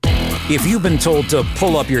If you've been told to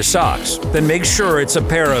pull up your socks, then make sure it's a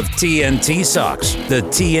pair of TNT socks. The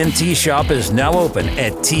TNT shop is now open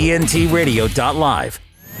at tntradio.live.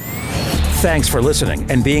 Thanks for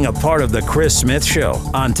listening and being a part of the Chris Smith Show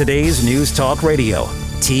on today's News Talk Radio,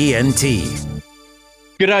 TNT.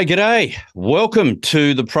 G'day. Welcome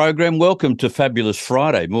to the program. Welcome to Fabulous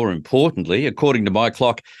Friday. More importantly, according to my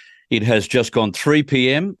clock, it has just gone 3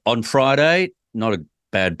 p.m. on Friday. Not a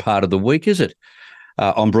bad part of the week, is it?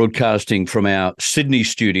 I'm broadcasting from our Sydney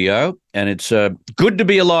studio, and it's good to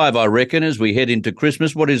be alive, I reckon, as we head into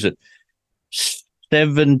Christmas. What is it?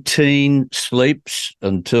 17 sleeps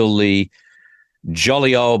until the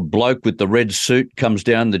jolly old bloke with the red suit comes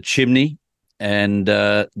down the chimney. And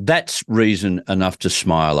that's reason enough to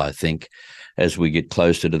smile, I think, as we get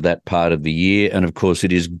closer to that part of the year. And, of course,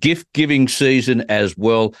 it is gift-giving season as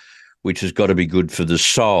well, which has got to be good for the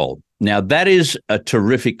soul. Now, that is a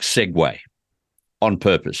terrific segue on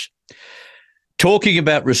purpose. Talking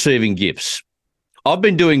about receiving gifts, I've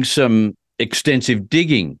been doing some extensive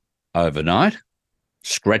digging overnight,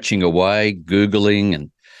 scratching away, Googling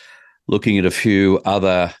and looking at a few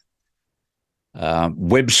other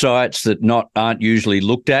websites that aren't usually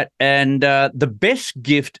looked at. And the best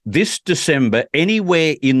gift this December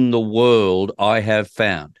anywhere in the world I have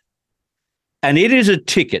found, and it is a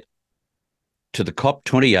ticket to the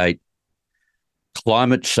COP28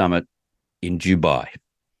 Climate Summit in Dubai.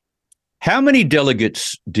 How many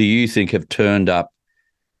delegates do you think have turned up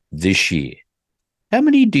this year? How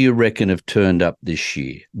many do you reckon have turned up this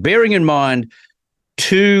year? Bearing in mind,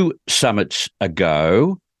 2 summits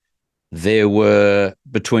ago, there were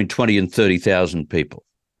between 20 and 30,000 people.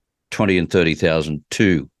 20 and 30,000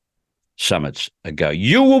 2 summits ago.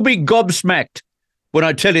 You will be gobsmacked when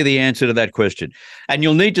I tell you the answer to that question. And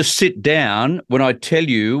you'll need to sit down when I tell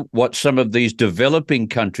you what some of these developing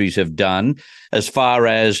countries have done as far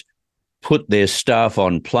as put their staff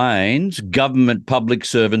on planes, government public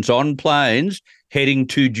servants on planes heading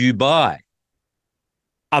to Dubai.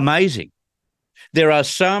 Amazing. There are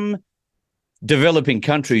some developing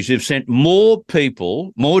countries who've sent more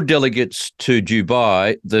people, more delegates to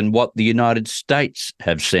Dubai than what the United States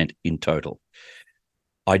have sent in total.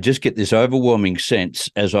 I just get this overwhelming sense,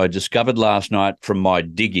 as I discovered last night from my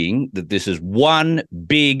digging, that this is one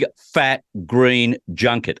big, fat, green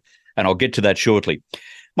junket, and I'll get to that shortly.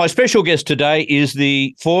 My special guest today is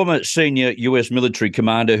the former senior US military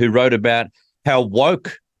commander who wrote about how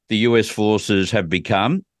woke the US forces have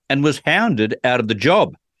become and was hounded out of the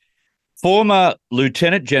job. Former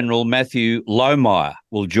Lieutenant General Matthew Lohmeier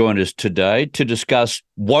will join us today to discuss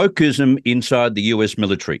wokeism inside the US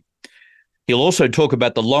military. He'll also talk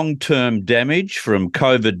about the long-term damage from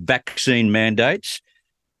COVID vaccine mandates.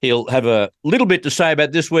 He'll have a little bit to say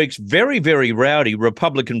about this week's very, very rowdy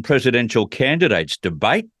Republican presidential candidates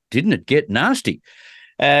debate. Didn't it get nasty?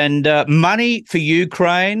 And money for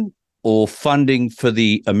Ukraine or funding for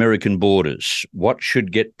the American borders? What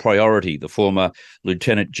should get priority? The former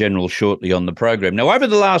Lieutenant General shortly on the program. Now, over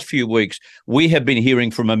the last few weeks, we have been hearing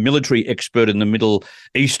from a military expert in the Middle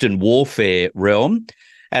Eastern warfare realm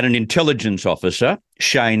and an intelligence officer,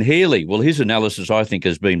 Shane Healy. Well, his analysis, I think,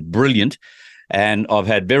 has been brilliant, and I've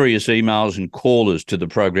had various emails and callers to the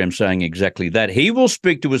program saying exactly that. He will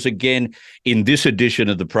speak to us again in this edition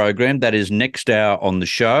of the program. That is next hour on the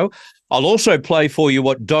show. I'll also play for you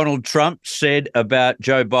what Donald Trump said about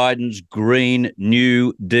Joe Biden's Green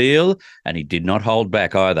New Deal, and he did not hold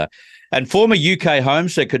back either. And former UK Home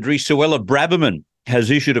Secretary Suella Braverman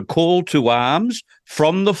has issued a call to arms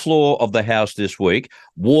from the floor of the House this week,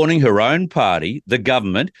 warning her own party, the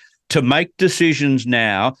government, to make decisions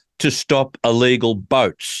now to stop illegal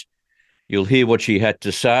boats. You'll hear what she had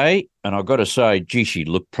to say, and I've got to say, gee, she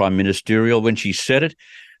looked prime ministerial when she said it.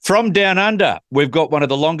 From down under, we've got one of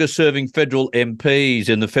the longest-serving federal MPs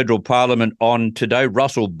in the federal parliament on today,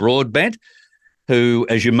 Russell Broadbent, who,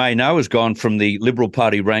 as you may know, has gone from the Liberal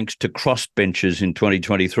Party ranks to crossbenchers in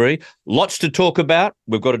 2023. Lots to talk about.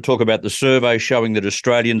 We've got to talk about the survey showing that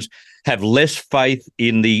Australians have less faith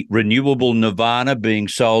in the renewable nirvana being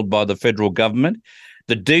sold by the federal government,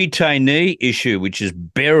 the detainee issue, which is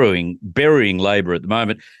burying Labor at the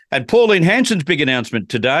moment, and Pauline Hanson's big announcement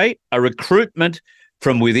today, a recruitment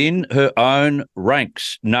from within her own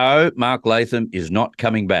ranks. No, Mark Latham is not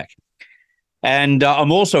coming back. And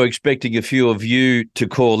I'm also expecting a few of you to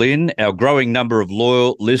call in, our growing number of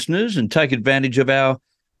loyal listeners, and take advantage of our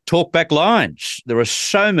talkback lines. There are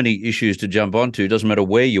so many issues to jump onto. Doesn't matter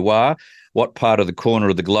where you are, what part of the corner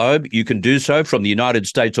of the globe, you can do so from the United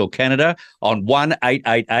States or Canada on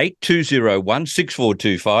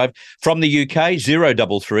 1-888-201-6425. From the UK,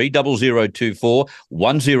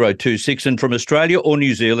 033-0024-1026. And from Australia or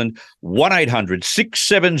New Zealand,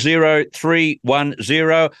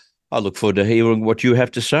 1-800-670-310. I look forward to hearing what you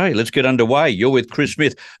have to say. Let's get underway. You're with Chris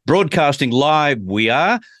Smith, broadcasting live. We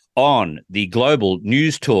are on the Global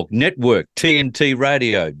News Talk Network, TNT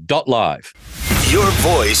Radio.live. Your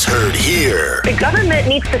voice heard here. The government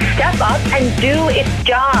needs to step up and do its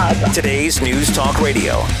job. Today's News Talk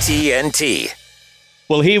Radio, TNT.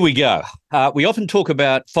 Well, here we go. We often talk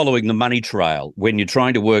about following the money trail when you're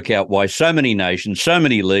trying to work out why so many nations, so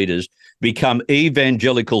many leaders become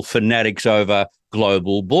evangelical fanatics over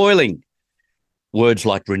global boiling. Words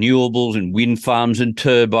like renewables and wind farms and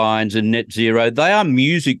turbines and net zero, they are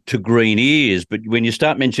music to green ears. But when you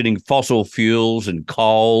start mentioning fossil fuels and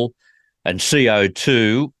coal and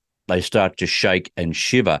CO2, they start to shake and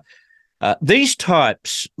shiver. These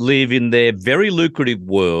types live in their very lucrative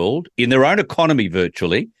world, in their own economy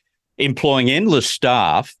virtually, employing endless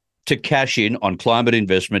staff to cash in on climate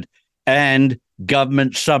investment and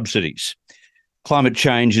government subsidies. Climate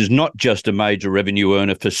change is not just a major revenue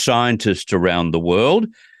earner for scientists around the world,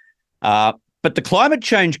 but the climate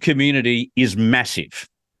change community is massive.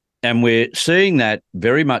 And we're seeing that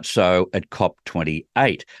very much so at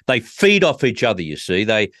COP28. They feed off each other, you see.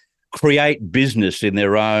 They create business in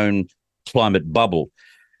their own climate bubble.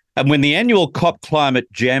 And when the annual COP Climate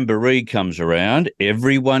Jamboree comes around,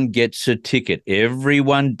 everyone gets a ticket.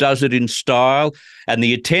 Everyone does it in style, and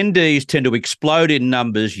the attendees tend to explode in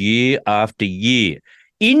numbers year after year.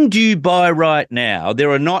 In Dubai right now,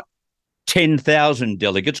 there are not 10,000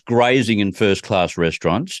 delegates grazing in first-class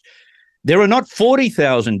restaurants. There are not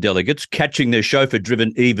 40,000 delegates catching their chauffeur-driven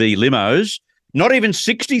EV limos, not even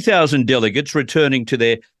 60,000 delegates returning to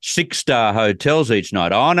their six-star hotels each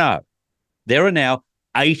night. Oh, no. There are now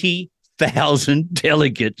 80,000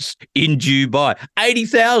 delegates in Dubai.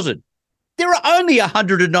 80,000. There are only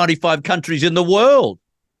 195 countries in the world.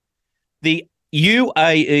 The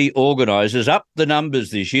UAE organisers upped the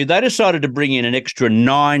numbers this year. They decided to bring in an extra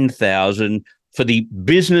 9,000 for the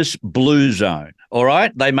Business Blue Zone. All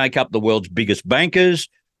right? They make up the world's biggest bankers,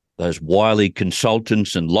 those wily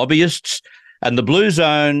consultants and lobbyists. And the Blue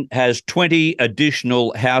Zone has 20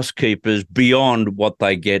 additional housekeepers beyond what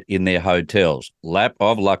they get in their hotels. Lap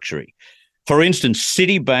of luxury. For instance,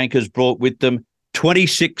 Citibank has brought with them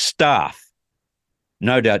 26 staff,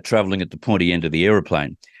 no doubt travelling at the pointy end of the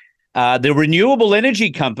aeroplane. The renewable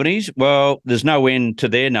energy companies, well, there's no end to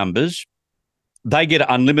their numbers. They get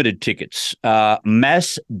unlimited tickets.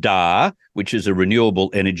 Masdar, which is a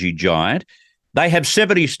renewable energy giant, they have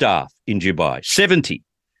 70 staff in Dubai, 70.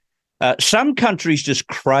 Some countries just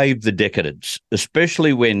crave the decadence,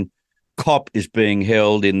 especially when COP is being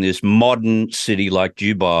held in this modern city like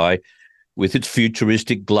Dubai with its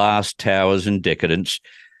futuristic glass towers and decadence.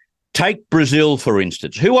 Take Brazil, for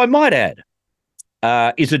instance, who I might add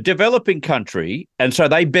is a developing country, and so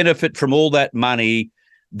they benefit from all that money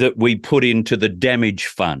that we put into the damage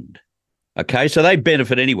fund. Okay, so they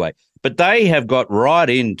benefit anyway, but they have got right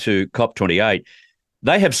into COP28.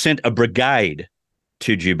 They have sent a brigade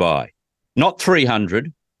to Dubai. Not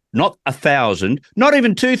 300, not 1,000, not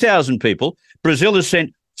even 2,000 people. Brazil has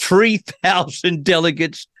sent 3,000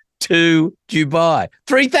 delegates to Dubai.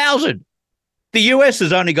 3,000. The US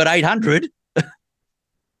has only got 800.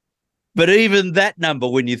 But even that number,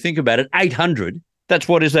 when you think about it, 800, that's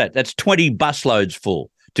what is that? That's 20 busloads full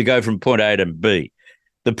to go from point A to B.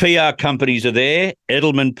 The PR companies are there.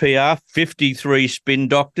 Edelman PR, 53 spin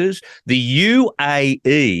doctors. The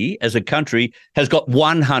UAE as a country has got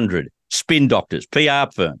 100 spin doctors,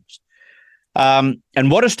 PR firms.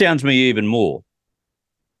 And what astounds me even more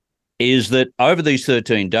is that over these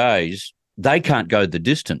 13 days, they can't go the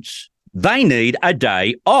distance. They need a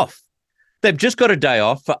day off. They've just got a day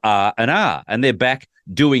off for R&R, and they're back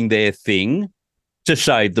doing their thing to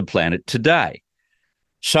save the planet today.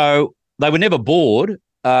 So they were never bored.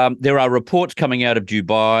 There are reports coming out of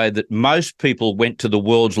Dubai that most people went to the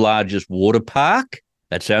world's largest water park.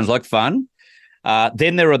 That sounds like fun.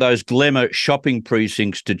 Then there are those glamour shopping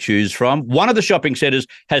precincts to choose from. One of the shopping centres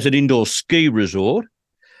has an indoor ski resort.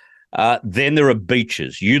 Then there are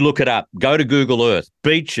beaches. You look it up. Go to Google Earth.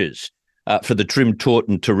 Beaches for the trim, taut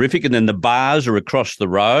and terrific. And then the bars are across the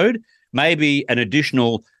road. Maybe an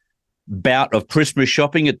additional bout of Christmas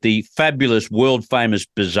shopping at the fabulous world-famous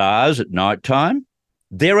bazaars at night time.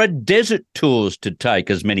 There are desert tours to take,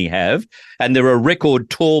 as many have, and there are record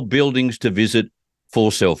tall buildings to visit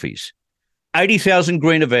for selfies. 80,000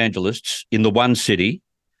 green evangelists in the one city,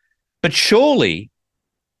 but surely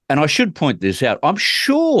and I should point this out, I'm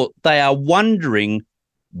sure they are wondering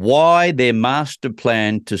why their master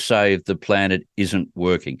plan to save the planet isn't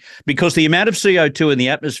working, because the amount of CO2 in the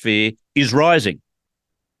atmosphere is rising.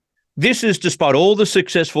 This is despite all the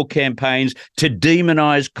successful campaigns to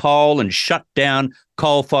demonize coal and shut down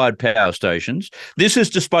coal-fired power stations. This is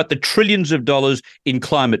despite the trillions of dollars in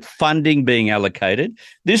climate funding being allocated.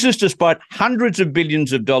 This is despite hundreds of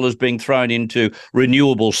billions of dollars being thrown into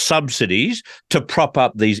renewable subsidies to prop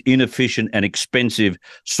up these inefficient and expensive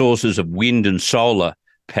sources of wind and solar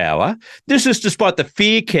power. This is despite the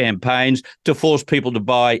fear campaigns to force people to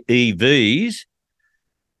buy EVs.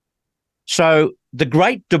 So the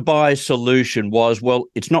Great Dubai solution was, well,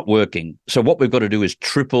 it's not working. So what we've got to do is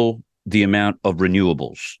triple the amount of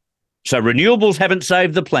renewables. So renewables haven't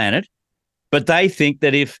saved the planet, but they think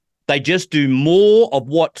that if they just do more of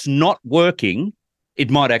what's not working, it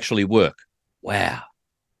might actually work. Wow.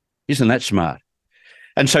 Isn't that smart?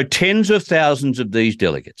 And so tens of thousands of these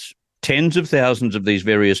delegates, tens of thousands of these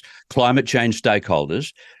various climate change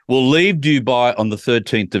stakeholders will leave Dubai on the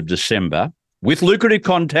 13th of December with lucrative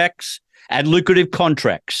contacts and lucrative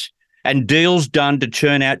contracts and deals done to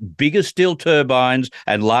churn out bigger steel turbines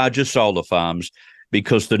and larger solar farms,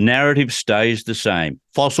 because the narrative stays the same.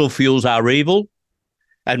 Fossil fuels are evil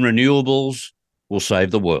and renewables will save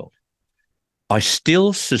the world. I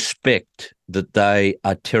still suspect that they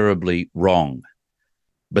are terribly wrong,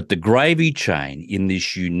 but the gravy train in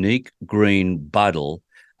this unique green bubble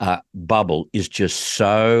is just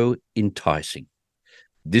so enticing.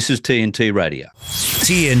 This is TNT Radio.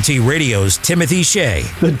 TNT Radio's Timothy Shea.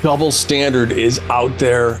 The double standard is out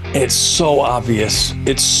there. It's so obvious.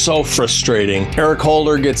 It's so frustrating. Eric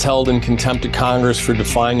Holder gets held in contempt of Congress for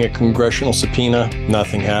defying a congressional subpoena.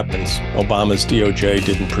 Nothing happens. Obama's DOJ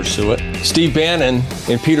didn't pursue it. Steve Bannon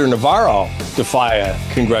and Peter Navarro defy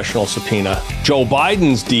a congressional subpoena. Joe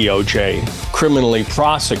Biden's DOJ criminally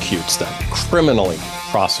prosecutes them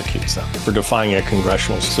for defying a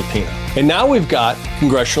congressional subpoena. And now we've got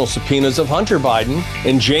congressional subpoenas of Hunter Biden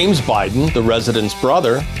and James Biden, the president's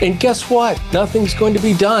brother. And guess what? Nothing's going to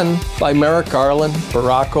be done by Merrick Garland,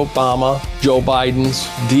 Barack Obama, Joe Biden's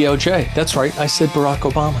DOJ. That's right, I said Barack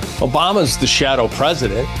Obama. Obama's the shadow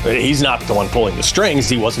president, but he's not the one pulling the strings.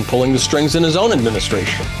 He wasn't pulling the strings in his own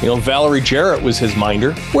administration. You know, Valerie Jarrett was his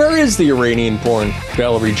minder. Where is the Iranian-born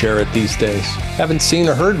Valerie Jarrett these days? Haven't seen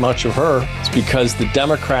or heard much of her. It's because the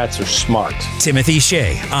Democrats are smart. Timothy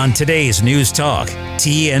Shea on today's News Talk,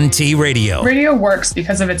 TNT Radio. Radio works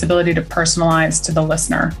because of its ability to personalize to the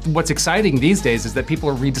listener. What's exciting these days is that people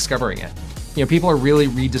are rediscovering it. You know, people are really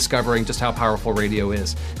rediscovering just how powerful radio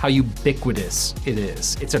is, how ubiquitous it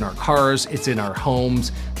is. It's in our cars, it's in our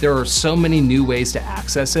homes. There are so many new ways to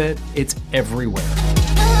access it. It's everywhere.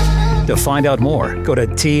 To find out more, go to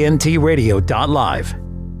tntradio.live.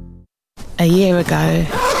 A year ago,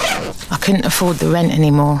 I couldn't afford the rent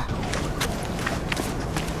anymore.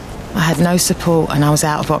 I had no support and I was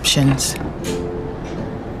out of options.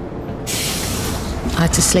 I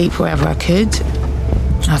had to sleep wherever I could.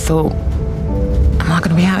 I thought, am I going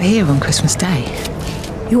to be out here on Christmas Day?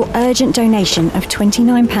 Your urgent donation of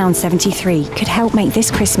 £29.73 could help make this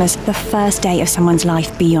Christmas the first day of someone's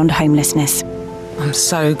life beyond homelessness. I'm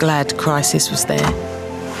so glad Crisis was there.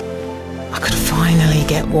 I could finally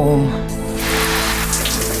get warm.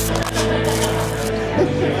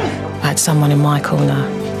 I had someone in my corner.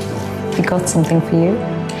 We got something for you.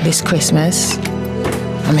 This Christmas,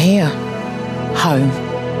 I'm here, home,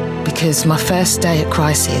 because my first day at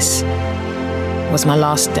Crisis was my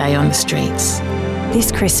last day on the streets.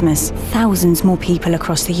 This Christmas, thousands more people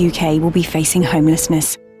across the UK will be facing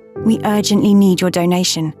homelessness. We urgently need your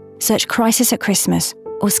donation. Search Crisis at Christmas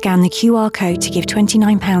or scan the QR code to give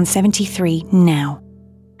 £29.73 now.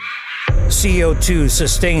 CO2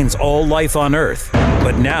 sustains all life on Earth,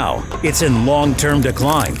 but now it's in long-term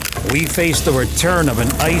decline. We face the return of an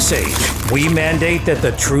ice age. We mandate that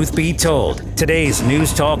the truth be told. Today's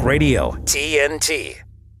News Talk Radio, TNT.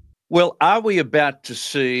 Well, are we about to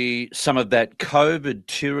see some of that COVID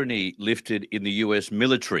tyranny lifted in the US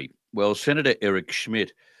military? Well, Senator Eric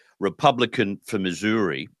Schmidt, Republican for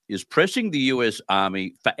Missouri, is pressing the US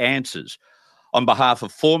Army for answers on behalf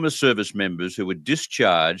of former service members who were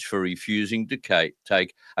discharged for refusing to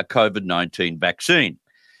take a COVID-19 vaccine.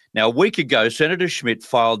 Now, a week ago, Senator Schmidt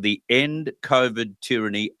filed the End COVID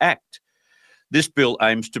Tyranny Act. This bill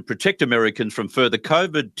aims to protect Americans from further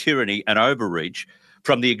COVID tyranny and overreach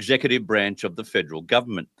from the executive branch of the federal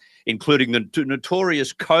government, including the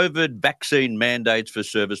notorious COVID vaccine mandates for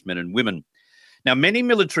servicemen and women. Now, many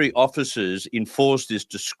military officers enforce this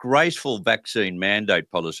disgraceful vaccine mandate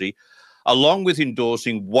policy along with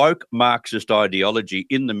endorsing woke Marxist ideology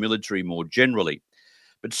in the military more generally.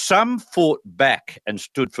 But some fought back and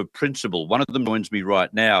stood for principle. One of them joins me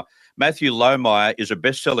right now. Matthew Lohmeier is a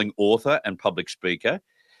best-selling author and public speaker.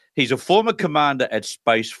 He's a former commander at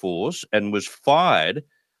Space Force and was fired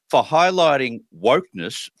for highlighting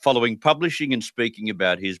wokeness following publishing and speaking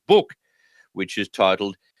about his book, which is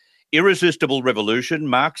titled Irresistible Revolution,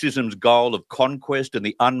 Marxism's Goal of Conquest and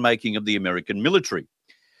the Unmaking of the American Military.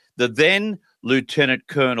 The then Lieutenant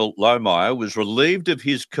Colonel Lohmeier was relieved of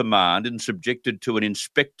his command and subjected to an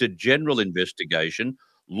Inspector General investigation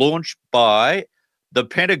launched by the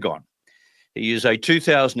Pentagon. He is a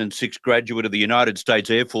 2006 graduate of the United States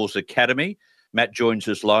Air Force Academy. Matt joins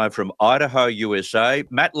us live from Idaho, USA.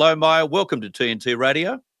 Matt Lohmeier, welcome to TNT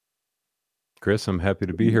Radio. Chris, I'm happy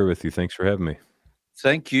to be here with you. Thanks for having me.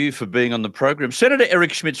 Thank you for being on the program. Senator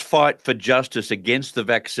Eric Schmidt's fight for justice against the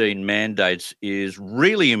vaccine mandates is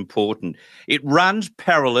really important. It runs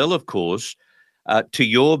parallel, of course, to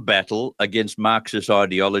your battle against Marxist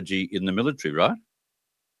ideology in the military, right?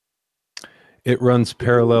 It runs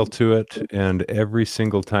parallel to it, and every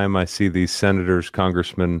single time I see these senators,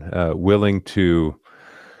 congressmen willing to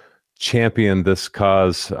champion this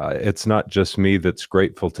cause, it's not just me that's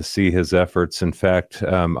grateful to see his efforts. In fact,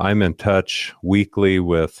 I'm in touch weekly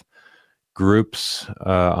with groups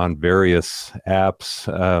on various apps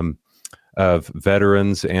of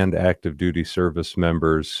veterans and active duty service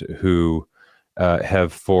members who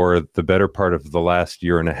have, for the better part of the last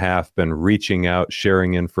year and a half, been reaching out,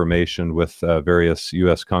 sharing information with various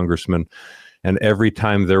U.S. congressmen. And every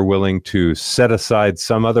time they're willing to set aside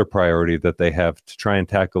some other priority that they have to try and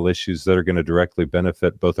tackle issues that are going to directly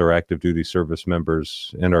benefit both our active duty service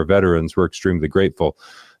members and our veterans, we're extremely grateful.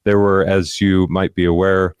 There were, as you might be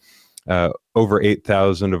aware, over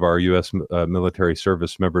 8,000 of our U.S. Military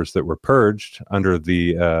service members that were purged under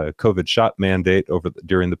the COVID shot mandate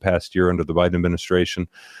during the past year under the Biden administration.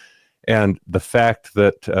 And the fact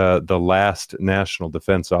that the last National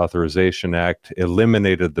Defense Authorization Act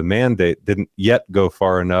eliminated the mandate didn't yet go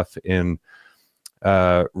far enough in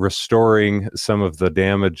restoring some of the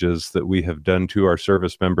damages that we have done to our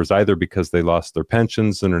service members, either because they lost their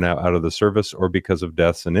pensions and are now out of the service, or because of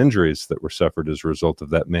deaths and injuries that were suffered as a result of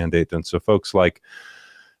that mandate. And so folks like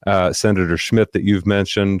Senator Schmidt that you've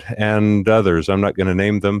mentioned and others, I'm not going to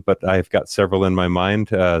name them, but I've got several in my mind.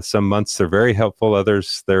 Some months they're very helpful,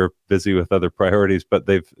 others they're busy with other priorities, but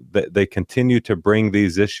they continue to bring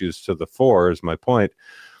these issues to the fore, is my point.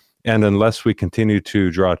 And unless we continue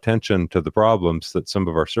to draw attention to the problems that some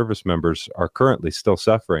of our service members are currently still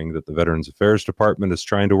suffering, that the Veterans Affairs Department is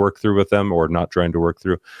trying to work through with them or not trying to work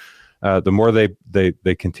through, the more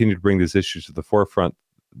they continue to bring these issues to the forefront,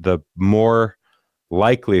 the more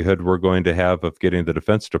likelihood we're going to have of getting the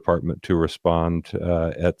Defense Department to respond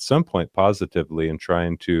at some point positively in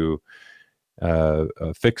trying to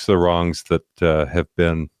fix the wrongs that have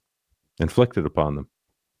been inflicted upon them.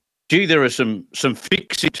 Gee, there are some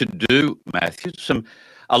fixing to do, Matthew.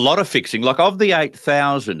 A lot of fixing. Like, of the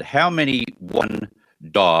 8,000, how many, one,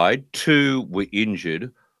 died, two, were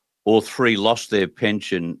injured, or three, lost their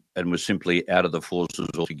pension and were simply out of the forces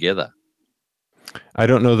altogether? I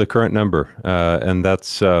don't know the current number, and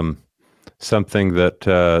that's something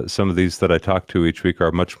that some of these that I talk to each week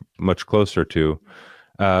are much closer to.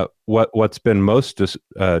 What's been most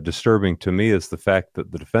disturbing to me is the fact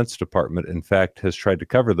that the Defense Department, in fact, has tried to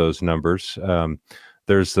cover those numbers.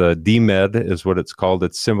 There's DMED is what it's called.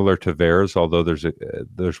 It's similar to VAERS, although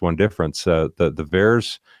there's one difference. The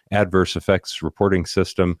VAERS adverse effects reporting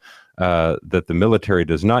system that the military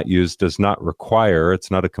does not use does not require,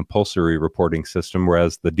 it's not a compulsory reporting system,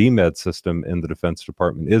 whereas the DMED system in the Defense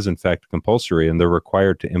Department is in fact compulsory, and they're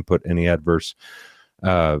required to input any adverse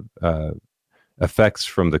effects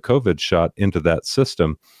from the COVID shot into that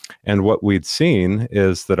system. And what we'd seen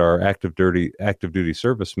is that our active duty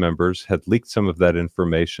service members had leaked some of that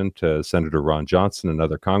information to Senator Ron Johnson and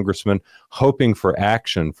other congressmen, hoping for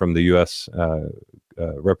action from the U.S.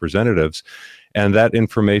 Representatives. And that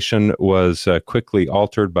information was quickly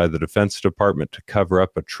altered by the Defense Department to cover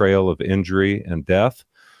up a trail of injury and death.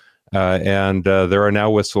 And there are now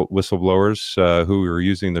whistleblowers who are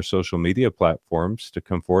using their social media platforms to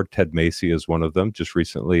come forward. Ted Macy is one of them, just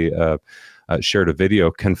recently shared a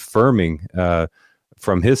video confirming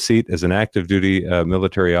from his seat as an active duty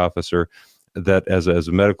military officer that as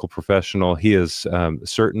a medical professional, he is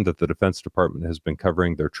certain that the Defense Department has been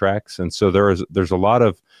covering their tracks. And so there's a lot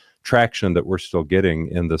of traction that we're still getting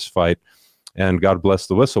in this fight. And God bless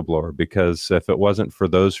the whistleblower, because if it wasn't for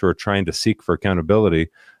those who are trying to seek for accountability,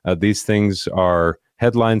 these things are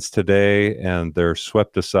headlines today and they're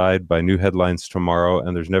swept aside by new headlines tomorrow,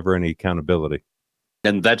 and there's never any accountability.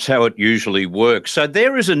 And that's how it usually works. So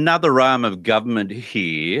there is another arm of government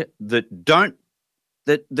here that don't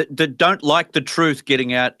like the truth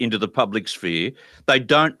getting out into the public sphere. They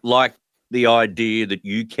don't like the idea that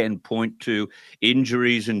you can point to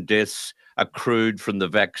injuries and deaths accrued from the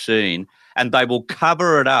vaccine, and they will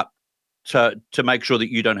cover it up to make sure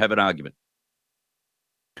that you don't have an argument.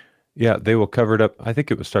 Yeah, they will cover it up. I think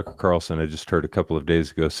it was Tucker Carlson I just heard a couple of days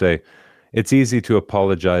ago say, it's easy to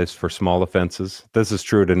apologize for small offenses. This is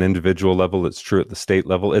true at an individual level. It's true at the state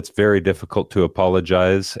level. It's very difficult to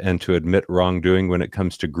apologize and to admit wrongdoing when it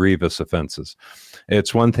comes to grievous offenses.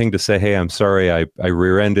 It's one thing to say, hey, I'm sorry, I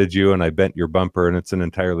rear-ended you and I bent your bumper, and it's an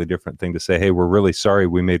entirely different thing to say, hey, we're really sorry,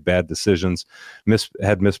 we made bad decisions,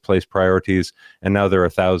 had misplaced priorities, and now there are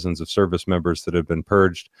thousands of service members that have been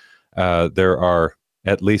purged. There are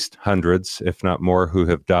at least hundreds, if not more, who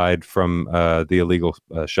have died from the illegal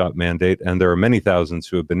shot mandate, and there are many thousands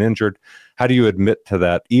who have been injured. How do you admit to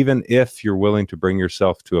that, even if you're willing to bring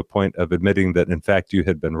yourself to a point of admitting that, in fact, you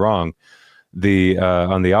had been wrong?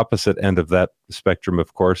 On the opposite end of that spectrum,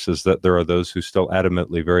 of course, is that there are those who still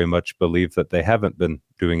adamantly very much believe that they haven't been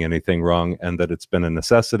doing anything wrong and that it's been a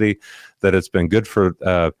necessity, that it's been good for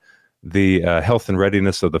the health and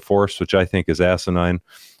readiness of the force, which I think is asinine.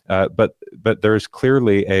 But there's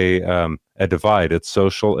clearly a divide. It's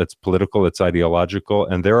social, it's political, it's ideological,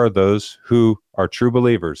 and there are those who are true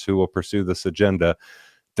believers who will pursue this agenda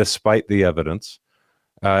despite the evidence,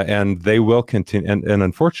 and they will continue. And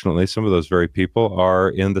unfortunately, some of those very people are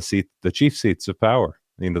in the chief seats of power.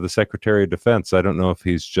 The Secretary of Defense. I don't know if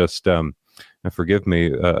he's just, forgive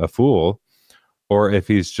me, a fool, or if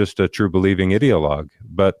he's just a true believing ideologue.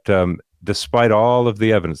 But despite all of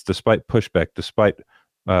the evidence, despite pushback, despite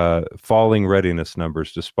falling readiness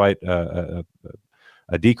numbers, despite a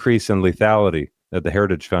decrease in lethality that the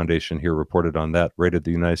Heritage Foundation here reported on that, rated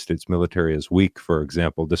the United States military as weak, for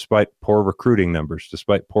example, despite poor recruiting numbers,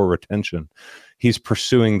 despite poor retention, he's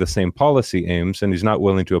pursuing the same policy aims, and he's not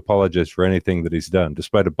willing to apologize for anything that he's done.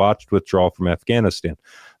 Despite a botched withdrawal from Afghanistan,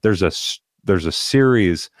 there's a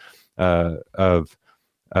series of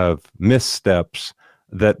missteps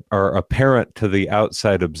that are apparent to the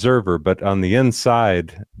outside observer, but on the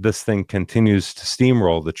inside, this thing continues to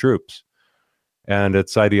steamroll the troops. And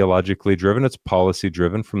it's ideologically driven, it's policy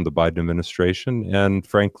driven from the Biden administration, and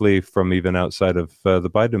frankly, from even outside of the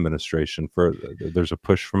Biden administration. There's a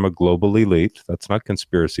push from a global elite. That's not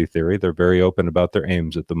conspiracy theory. They're very open about their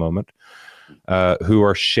aims at the moment, who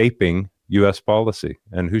are shaping U.S. policy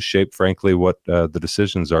and who shape, frankly, what the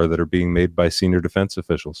decisions are that are being made by senior defense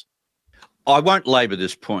officials. I won't labour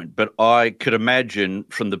this point, but I could imagine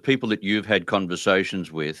from the people that you've had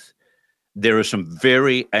conversations with, there are some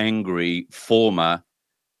very angry former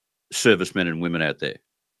servicemen and women out there.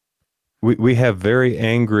 We have very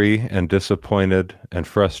angry and disappointed and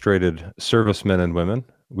frustrated servicemen and women.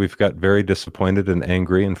 We've got very disappointed and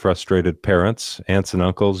angry and frustrated parents, aunts and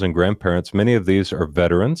uncles and grandparents. Many of these are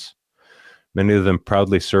veterans. Many of them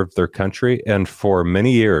proudly served their country. And for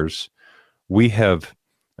many years, we have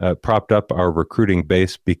propped up our recruiting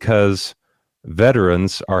base because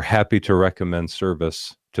veterans are happy to recommend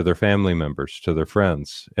service to their family members, to their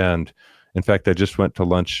friends. And in fact, I just went to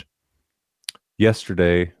lunch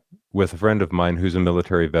yesterday with a friend of mine who's a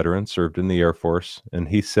military veteran, served in the Air Force, and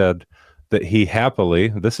he said that he happily,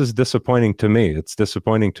 this is disappointing to me, it's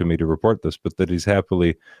disappointing to me to report this, but that he's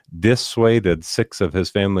happily dissuaded 6 of his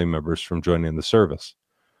family members from joining the service.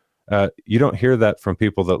 You don't hear that from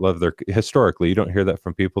people that love historically, you don't hear that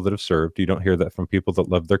from people that have served, you don't hear that from people that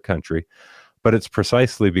love their country, but it's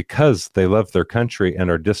precisely because they love their country and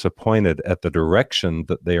are disappointed at the direction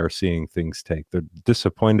that they are seeing things take. They're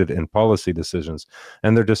disappointed in policy decisions,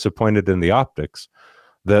 and they're disappointed in the optics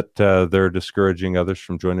that they're discouraging others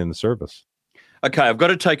from joining the service. Okay, I've got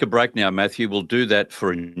to take a break now, Matthew. We'll do that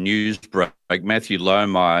for a news break. Matthew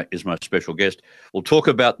Lohmeier is my special guest. We'll talk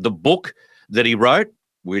about the book that he wrote,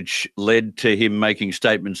 which led to him making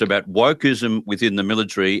statements about wokeism within the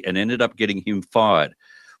military and ended up getting him fired.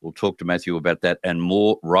 We'll talk to Matthew about that and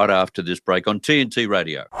more right after this break on TNT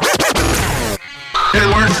Radio.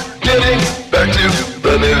 And we're getting back to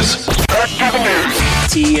the news.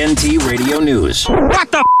 TNT Radio News.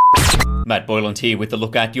 What the Matt Boyland here with a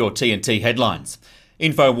look at your TNT headlines.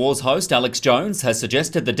 InfoWars host Alex Jones has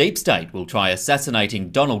suggested the deep state will try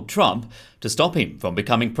assassinating Donald Trump to stop him from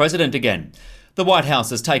becoming president again. The White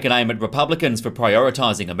House has taken aim at Republicans for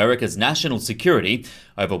prioritising America's national security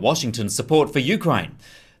over Washington's support for Ukraine.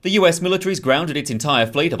 The US military's grounded its entire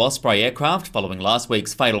fleet of Osprey aircraft following last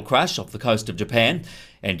week's fatal crash off the coast of Japan,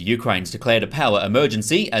 and Ukraine's declared a power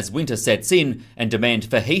emergency as winter sets in and demand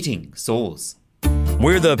for heating soars.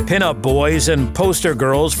 We're the pinup boys and poster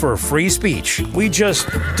girls for free speech. We just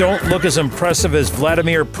don't look as impressive as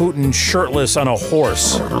Vladimir Putin shirtless on a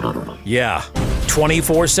horse. Yeah.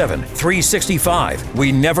 24/7, 365.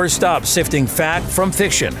 We never stop sifting fact from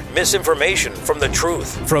fiction, misinformation from the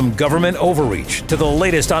truth, from government overreach to the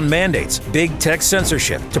latest on mandates, big tech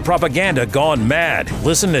censorship to propaganda gone mad.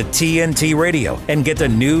 Listen to TNT Radio and get the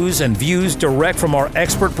news and views direct from our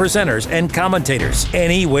expert presenters and commentators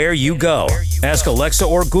anywhere you go. Ask Alexa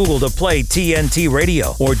or Google to play TNT Radio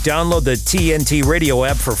or download the TNT Radio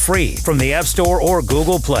app for free from the App Store or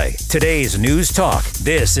Google Play. Today's News Talk.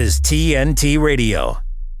 This is TNT Radio.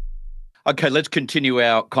 Okay, let's continue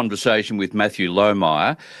our conversation with Matthew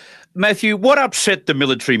Lohmeier. Matthew, what upset the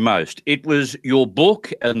military most? It was your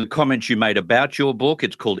book and the comments you made about your book.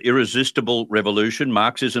 It's called Irresistible Revolution,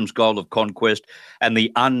 Marxism's Goal of Conquest and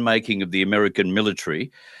the Unmaking of the American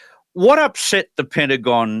Military. What upset the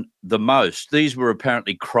Pentagon the most? These were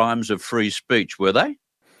apparently crimes of free speech, were they?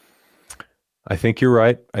 I think you're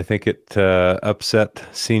right. I think it upset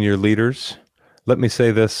senior leaders. Let me say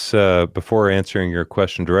this before answering your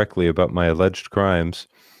question directly about my alleged crimes.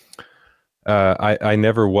 I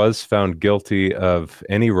never was found guilty of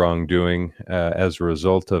any wrongdoing as a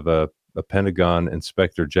result of a Pentagon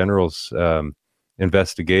Inspector General's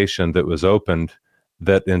investigation that was opened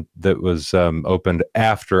opened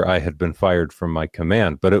after I had been fired from my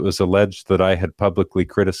command. But it was alleged that I had publicly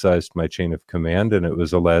criticized my chain of command, and it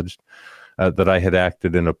was alleged that I had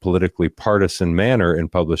acted in a politically partisan manner in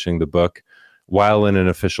publishing the book while in an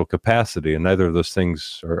official capacity, and neither of those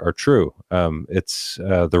things are true. It's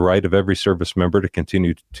the right of every service member to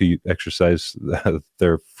continue to exercise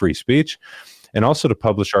their free speech and also to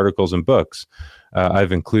publish articles and books.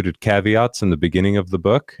 I've included caveats in the beginning of the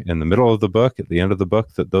book, in the middle of the book, at the end of the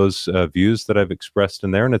book, that those views that I've expressed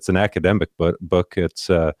in there, and it's an academic book. It's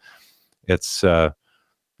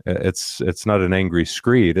not an angry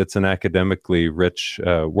screed. It's an academically rich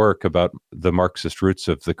work about the Marxist roots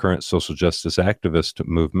of the current social justice activist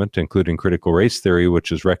movement, including critical race theory,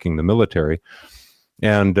 which is wrecking the military.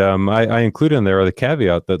 And I include in there the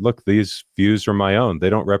caveat that, look, these views are my own. They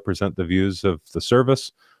don't represent the views of the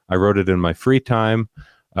service. I wrote it in my free time,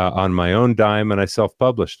 on my own dime, and I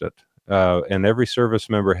self-published it. And every service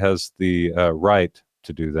member has the right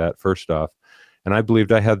to do that, first off. And I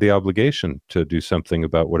believed I had the obligation to do something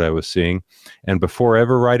about what I was seeing. And before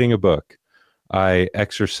ever writing a book, I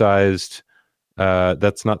exercised,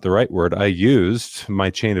 that's not the right word, I used my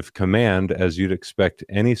chain of command as you'd expect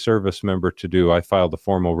any service member to do. I filed a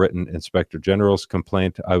formal written Inspector General's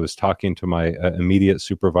complaint. I was talking to my immediate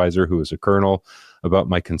supervisor, who was a colonel, about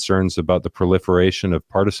my concerns about the proliferation of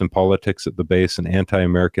partisan politics at the base and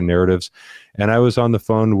anti-American narratives. And I was on the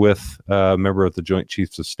phone with a member of the Joint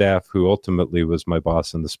Chiefs of Staff, who ultimately was my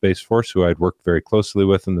boss in the Space Force, who I'd worked very closely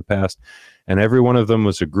with in the past. And every one of them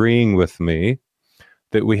was agreeing with me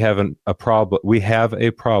that we have a problem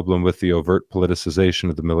with the overt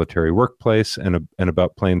politicization of the military workplace and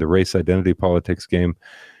about playing the race identity politics game.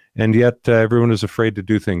 And yet everyone is afraid to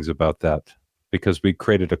do things about that, because we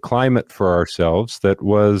created a climate for ourselves that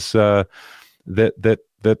was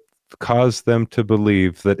that caused them to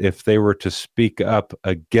believe that if they were to speak up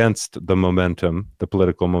against the momentum, the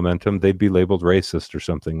political momentum, they'd be labeled racist or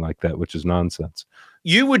something like that, which is nonsense.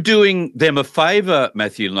 You were doing them a favour,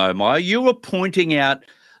 Matthew Lohmeier. You were pointing out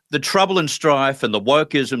the trouble and strife and the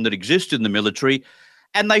wokeism that exists in the military,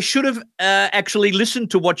 and they should have actually listened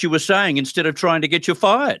to what you were saying instead of trying to get you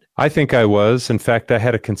fired. I think I was. In fact, I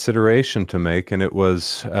had a consideration to make, and it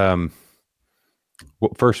was,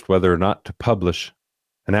 first, whether or not to publish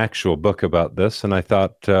an actual book about this, and I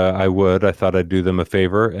thought I would. I thought I'd do them a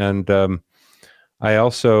favor, and I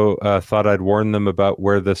also thought I'd warn them about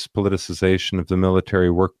where this politicization of the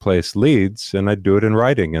military workplace leads, and I'd do it in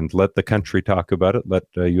writing and let the country talk about it, let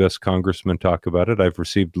U.S. congressmen talk about it. I've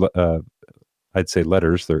received, I'd say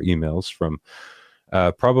letters, they're emails from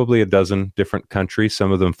probably a dozen different countries,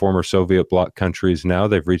 some of them former Soviet bloc countries now.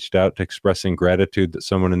 They've reached out expressing gratitude that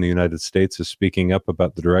someone in the United States is speaking up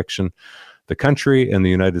about the direction the country and the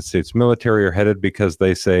United States military are headed, because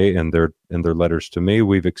they say in their letters to me,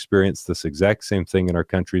 we've experienced this exact same thing in our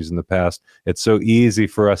countries in the past. It's so easy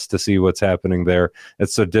for us to see what's happening there.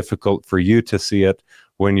 It's so difficult for you to see it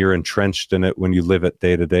when you're entrenched in it, when you live it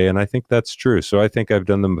day to day. And I think that's true. So I think I've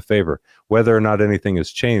done them a favor. Whether or not anything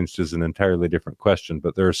has changed is an entirely different question,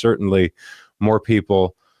 but there are certainly more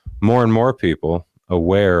and more people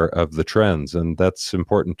aware of the trends, and that's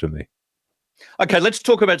important to me. Okay, let's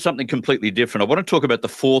talk about something completely different. I want to talk about the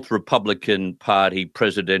fourth Republican Party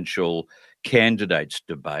presidential candidates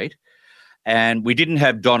debate. And we didn't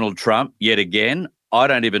have Donald Trump yet again. I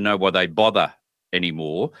don't even know why they bother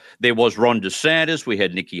anymore. There was Ron DeSantis, we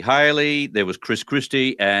had Nikki Haley, there was Chris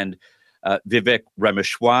Christie and Vivek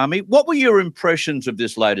Ramaswamy. What were your impressions of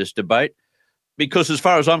this latest debate? Because as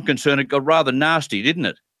far as I'm concerned, it got rather nasty, didn't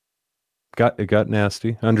it? It got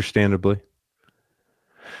nasty, understandably.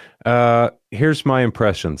 Here's my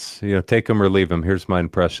impressions. Take them or leave them. Here's my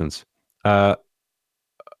impressions.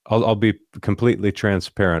 I'll be completely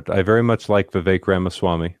transparent. I very much like Vivek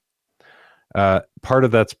Ramaswamy. Part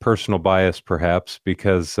of that's personal bias, perhaps,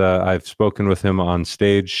 because I've spoken with him on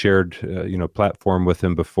stage, shared platform with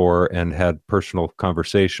him before, and had personal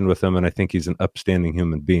conversation with him, and I think he's an upstanding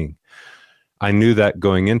human being. I knew that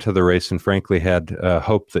going into the race, and frankly had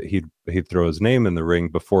hoped that he'd throw his name in the ring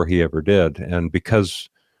before he ever did. And because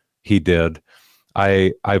he did,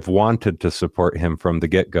 I've wanted to support him from the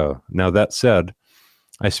get-go. Now, that said,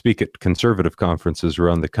 I speak at conservative conferences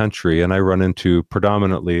around the country, and I run into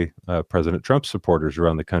predominantly President Trump supporters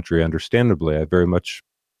around the country, understandably. I very much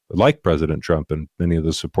like President Trump and many of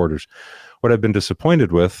those supporters. What I've been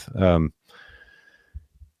disappointed with, you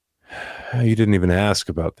didn't even ask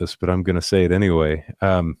about this, but I'm going to say it anyway.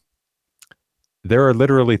 There are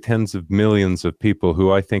literally tens of millions of people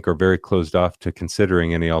who I think are very closed off to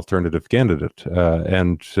considering any alternative candidate.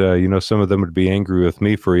 And some of them would be angry with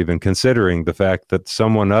me for even considering the fact that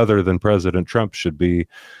someone other than President Trump should be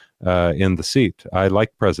in the seat. I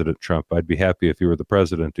like President Trump. I'd be happy if he were the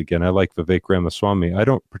president again. I like Vivek Ramaswamy. I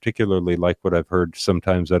don't particularly like what I've heard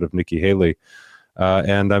sometimes out of Nikki Haley.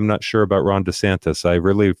 And I'm not sure about Ron DeSantis. I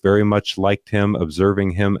really very much liked him,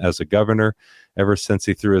 observing him as a governor. Ever since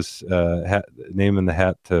he threw his name in the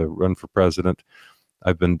hat to run for president,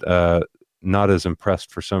 I've been not as impressed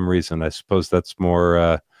for some reason. I suppose that's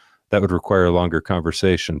more, that would require a longer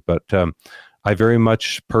conversation. But I very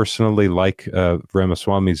much personally like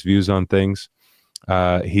Ramaswamy's views on things.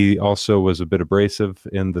 He also was a bit abrasive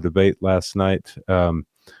in the debate last night,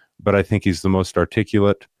 but I think he's the most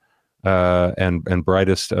articulate and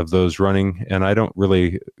brightest of those running. And I don't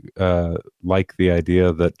really like the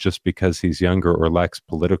idea that just because he's younger or lacks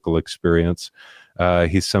political experience,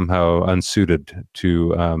 he's somehow unsuited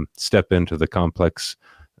to step into the complex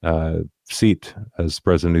seat as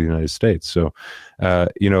president of the United States. So,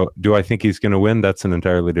 do I think he's going to win? That's an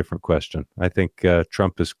entirely different question. I think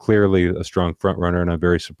Trump is clearly a strong front runner, and I'm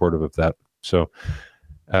very supportive of that. So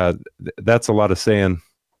that's a lot of saying.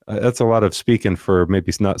 That's a lot of speaking for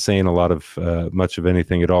maybe not saying a lot of much of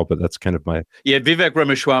anything at all, but that's kind of my... Yeah, Vivek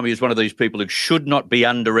Ramaswamy is one of these people who should not be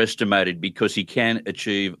underestimated because he can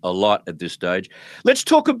achieve a lot at this stage. Let's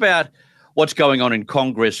talk about what's going on in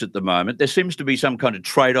Congress at the moment. There seems to be some kind of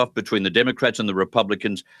trade-off between the Democrats and the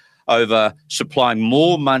Republicans over supplying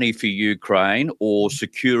more money for Ukraine or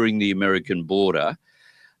securing the American border.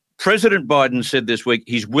 President Biden said this week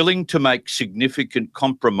he's willing to make significant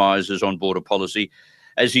compromises on border policy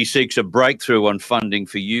as he seeks a breakthrough on funding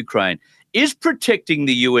for Ukraine. Is protecting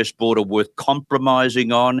the US border worth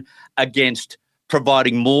compromising on against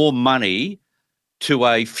providing more money to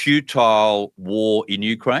a futile war in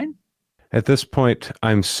Ukraine? At this point,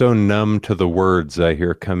 I'm so numb to the words I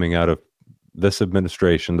hear coming out of this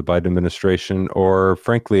administration, the Biden administration, or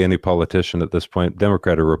frankly, any politician at this point,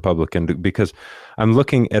 Democrat or Republican, because I'm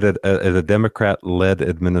looking at a Democrat-led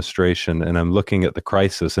administration and I'm looking at the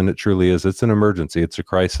crisis, and it truly is. It's an emergency. It's a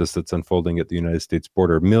crisis that's unfolding at the United States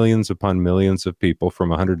border. Millions upon millions of people from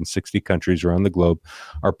 160 countries around the globe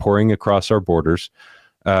are pouring across our borders.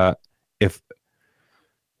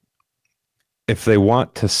 If they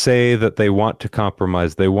want to say that they want to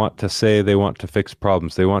compromise, they want to say they want to fix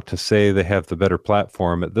problems, they want to say they have the better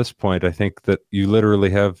platform, at this point, I think that you literally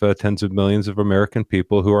have tens of millions of American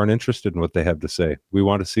people who aren't interested in what they have to say. We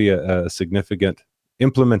want to see a significant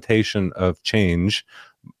implementation of change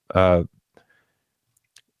at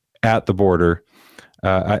the border.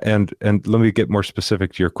 And let me get more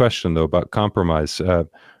specific to your question, though, about compromise.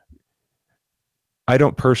 I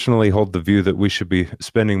don't personally hold the view that we should be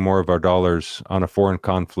spending more of our dollars on a foreign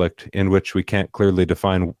conflict in which we can't clearly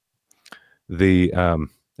define the, and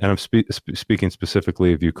I'm speaking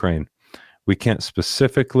specifically of Ukraine. We can't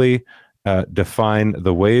specifically define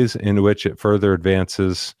the ways in which it further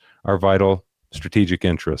advances our vital strategic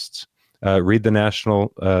interests. Read the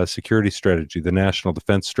National Security Strategy, the National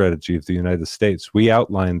Defense Strategy of the United States. We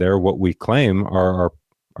outline there what we claim are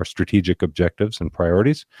our strategic objectives and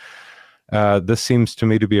priorities. This seems to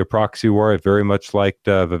me to be a proxy war. I very much liked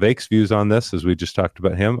Vivek's views on this, as we just talked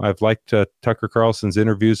about him. I've liked Tucker Carlson's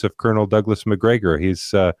interviews of Colonel Douglas McGregor.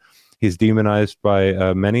 He's demonized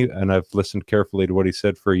by many, and I've listened carefully to what he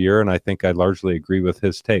said for a year, and I think I largely agree with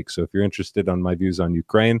his take. So if you're interested on my views on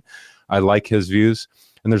Ukraine, I like his views.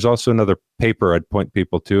 And there's also another paper I'd point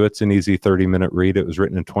people to. It's an easy 30-minute read. It was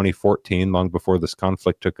written in 2014, long before this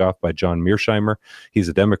conflict took off, by John Mearsheimer. He's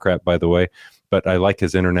a Democrat, by the way, but I like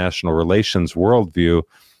his international relations worldview.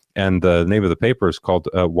 And the name of the paper is called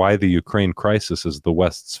Why the Ukraine Crisis is the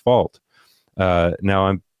West's Fault.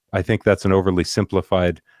 Now, I think that's an overly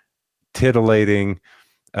simplified, titillating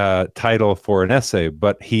title for an essay,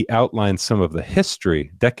 but he outlines some of the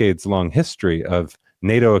history, decades-long history of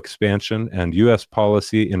NATO expansion and U.S.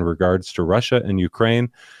 policy in regards to Russia and Ukraine,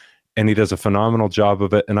 and he does a phenomenal job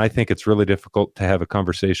of it. And I think it's really difficult to have a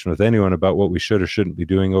conversation with anyone about what we should or shouldn't be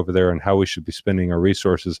doing over there and how we should be spending our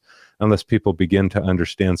resources unless people begin to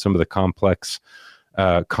understand some of the complex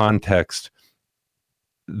context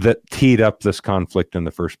that teed up this conflict in the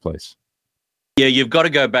first place. Yeah, you've got to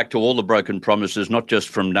go back to all the broken promises, not just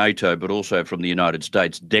from NATO, but also from the United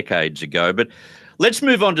States decades ago. But let's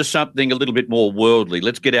move on to something a little bit more worldly.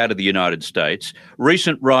 Let's get out of the United States.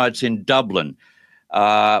 Recent riots in Dublin.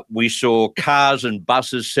 We saw cars and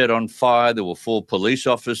buses set on fire. There were 4 police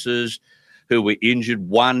officers who were injured,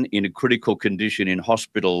 1 in a critical condition in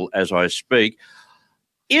hospital as I speak.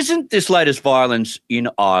 Isn't this latest violence in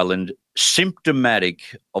Ireland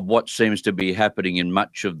symptomatic of what seems to be happening in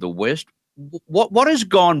much of the West? What has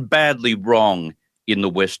gone badly wrong in the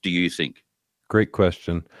West, do you think? Great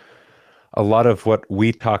question. A lot of what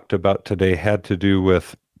we talked about today had to do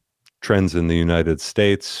with trends in the United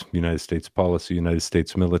States policy, United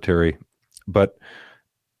States military. But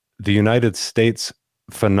the United States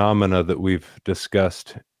phenomena that we've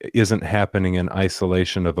discussed isn't happening in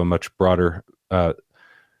isolation of a much broader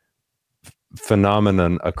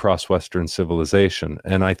phenomenon across Western civilization.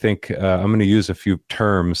 And I think I'm going to use a few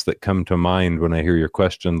terms that come to mind when I hear your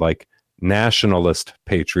question, like nationalist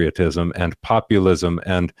patriotism and populism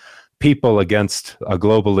and people against a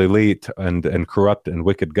global elite and corrupt and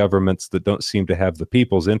wicked governments that don't seem to have the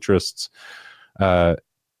people's interests at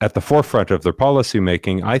the forefront of their policy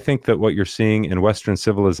making. I think that what you're seeing in Western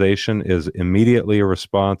civilization is immediately a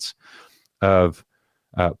response of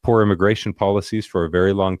poor immigration policies for a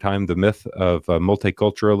very long time, the myth of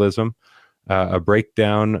multiculturalism, a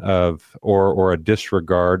breakdown of or a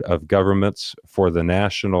disregard of governments for the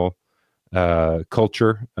national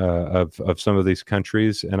culture of some of these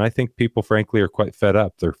countries. And I think people, frankly, are quite fed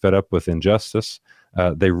up. They're fed up with injustice.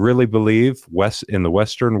 They really believe in the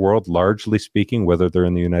Western world, largely speaking, whether they're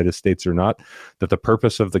in the United States or not, that the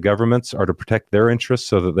purpose of the governments are to protect their interests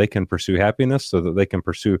so that they can pursue happiness, so that they can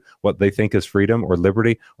pursue what they think is freedom or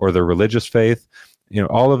liberty or their religious faith. You know,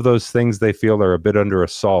 all of those things they feel are a bit under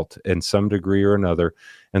assault in some degree or another.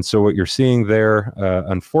 And so what you're seeing there,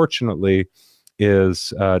 unfortunately,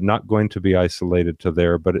 is not going to be isolated to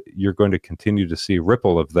there, but you're going to continue to see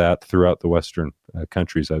ripple of that throughout the Western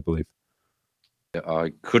countries, I believe.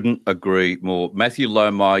 I couldn't agree more. Matthew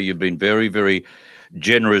Lohmeier, you've been very, very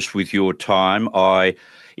generous with your time. I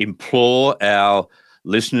implore our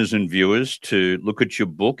listeners and viewers to look at your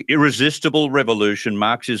book, Irresistible Revolution,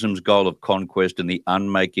 Marxism's Goal of Conquest and the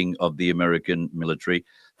Unmaking of the American Military.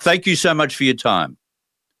 Thank you so much for your time.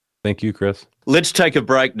 Thank you, Chris. Let's take a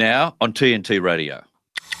break now on TNT Radio.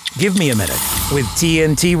 Give me a minute with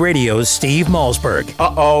TNT Radio's Steve Malzberg.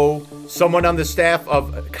 Uh-oh. Someone on the staff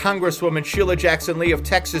of Congresswoman Sheila Jackson Lee of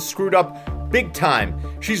Texas screwed up big time.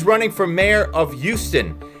 She's running for mayor of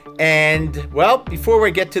Houston. And, well, before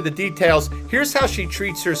we get to the details, here's how she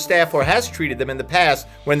treats her staff, or has treated them in the past,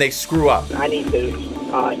 when they screw up. I need to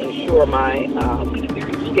ensure my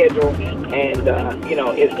schedule, and,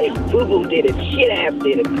 if Boo-Boo did it, shit-ass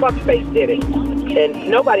did it, fuckface did it,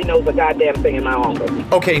 and nobody knows a goddamn thing in my office.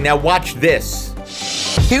 Okay, now watch this.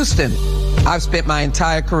 Houston, I've spent my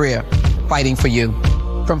entire career fighting for you.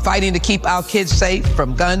 From fighting to keep our kids safe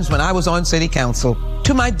from guns when I was on city council,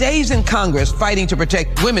 to my days in Congress fighting to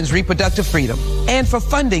protect women's reproductive freedom, and for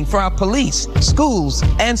funding for our police, schools,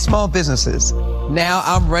 and small businesses. Now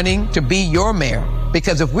I'm running to be your mayor,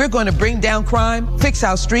 because if we're going to bring down crime, fix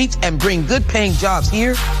our streets, and bring good-paying jobs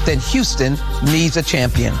here, then Houston needs a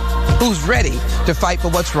champion who's ready to fight for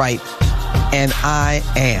what's right. And I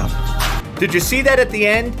am. Did you see that at the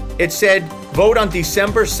end? It said, vote on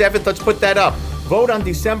December 7th. Let's put that up. Vote on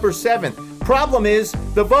December 7th. Problem is,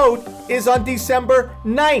 the vote is on December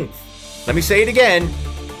 9th. Let me say it again.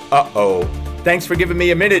 Uh-oh. Thanks for giving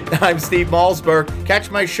me a minute. I'm Steve Malzberg.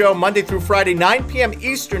 Catch my show Monday through Friday, 9 p.m.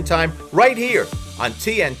 Eastern Time, right here on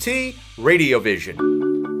TNT Radio Vision.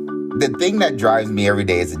 The thing that drives me every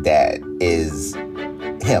day as a dad is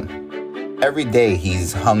him. Every day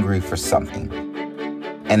he's hungry for something.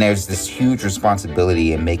 And there's this huge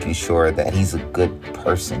responsibility in making sure that he's a good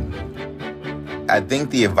person. I think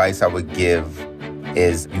the advice I would give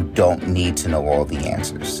is you don't need to know all the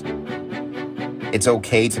answers. It's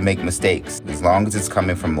okay to make mistakes. As long as it's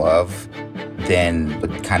coming from love, then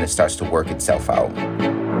it kind of starts to work itself out.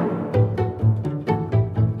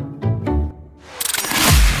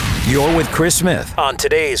 You're with Chris Smith on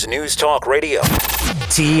today's News Talk Radio,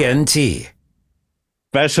 TNT.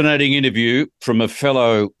 Fascinating interview from a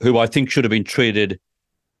fellow who I think should have been treated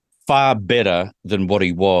far better than what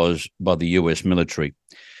he was by the US military.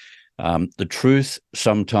 The truth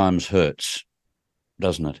sometimes hurts,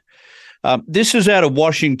 doesn't it? This is out of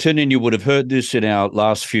Washington, and you would have heard this in our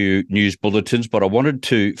last few news bulletins, but I wanted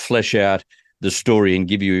to flesh out the story and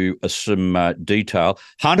give you some detail.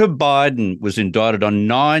 Hunter Biden was indicted on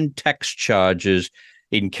 9 tax charges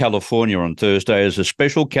in California on Thursday as a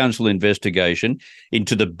special counsel investigation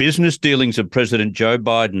into the business dealings of President Joe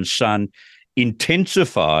Biden's son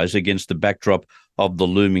intensifies against the backdrop of the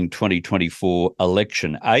looming 2024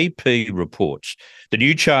 election. AP reports the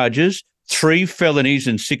new charges, 3 felonies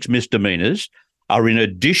and 6 misdemeanors, are in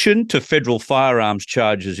addition to federal firearms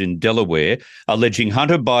charges in Delaware, alleging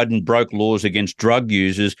Hunter Biden broke laws against drug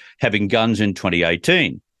users having guns in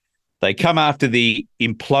 2018. They come after the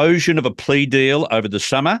implosion of a plea deal over the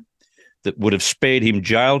summer that would have spared him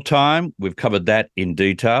jail time. We've covered that in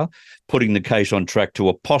detail, putting the case on track to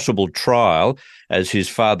a possible trial as his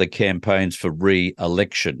father campaigns for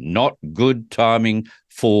re-election. Not good timing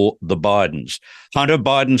for the Bidens. Hunter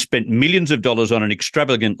Biden spent millions of dollars on an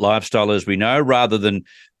extravagant lifestyle, as we know, rather than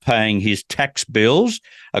paying his tax bills,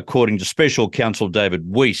 according to special counsel David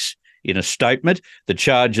Weiss. In a statement, the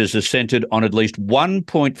charges are centred on at least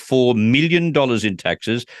 $1.4 million in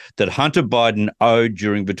taxes that Hunter Biden owed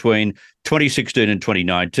during between 2016 and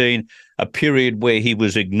 2019, a period where he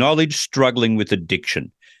was acknowledged struggling with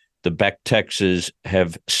addiction. The back taxes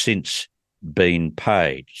have since been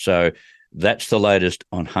paid. So that's the latest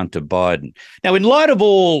on Hunter Biden. Now, in light of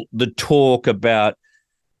all the talk about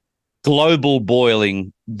global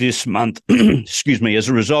boiling this month, excuse me, as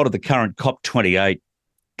a result of the current COP28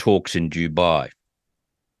 talks in Dubai,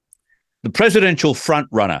 the presidential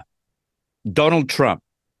frontrunner, Donald Trump,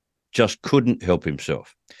 just couldn't help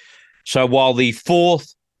himself. So while the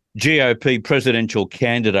 4th GOP presidential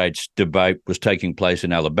candidates debate was taking place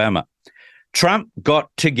in Alabama, Trump got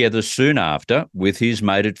together soon after with his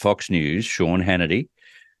mate at Fox News, Sean Hannity,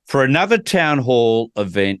 for another town hall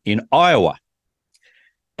event in Iowa.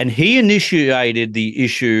 And he initiated the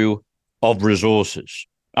issue of resources,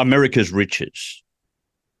 America's riches,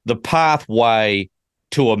 the pathway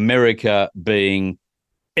to America being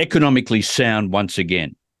economically sound once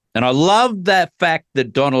again. And I love that fact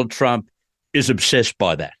that Donald Trump is obsessed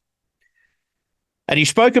by that. And he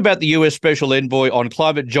spoke about the US Special Envoy on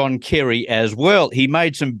Climate, John Kerry, as well. He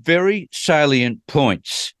made some very salient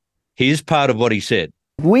points. Here's part of what he said.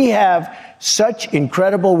 We have such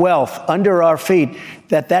incredible wealth under our feet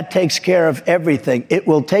that takes care of everything. It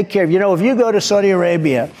will take care of, if you go to Saudi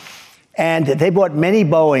Arabia and they bought many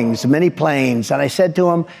Boeings, many planes, and I said to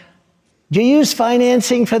them, do you use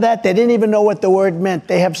financing for that? They didn't even know what the word meant.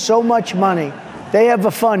 They have so much money. They have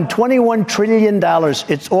a fund, $21 trillion.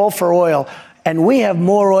 It's all for oil. And we have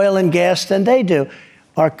more oil and gas than they do.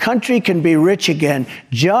 Our country can be rich again.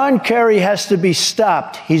 John Kerry has to be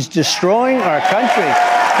stopped. He's destroying our country.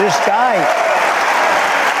 This guy.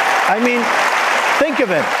 I mean, think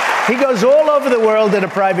of it. He goes all over the world in a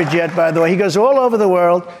private jet, by the way. He goes all over the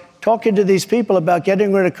world talking to these people about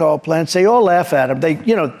getting rid of coal plants. They all laugh at him. They,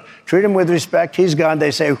 treat him with respect. He's gone.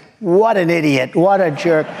 They say, what an idiot. What a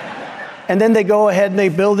jerk. And then they go ahead and they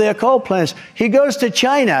build their coal plants. He goes to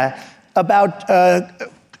China about,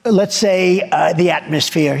 let's say, the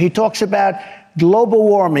atmosphere. He talks about global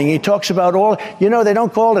warming. He talks about they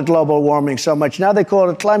don't call it global warming so much. Now they call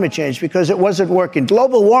it climate change because it wasn't working.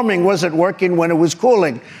 Global warming wasn't working when it was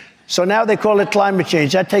cooling. So now they call it climate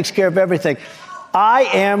change. That takes care of everything. I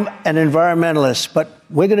am an environmentalist, but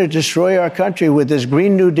we're going to destroy our country with this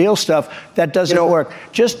Green New Deal stuff that doesn't work.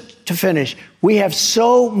 Just to finish, we have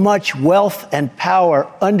so much wealth and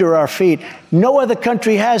power under our feet. No other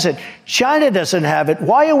country has it. China doesn't have it.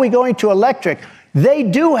 Why are we going to electric? They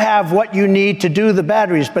do have what you need to do the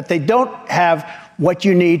batteries, but they don't have what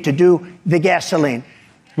you need to do the gasoline.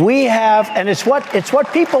 We have, and it's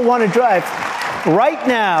what people want to drive right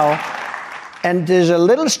now. And there's a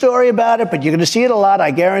little story about it, but you're going to see it a lot,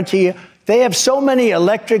 I guarantee you. They have so many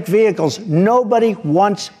electric vehicles, nobody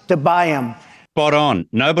wants to buy them. Spot on.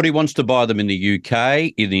 Nobody wants to buy them in the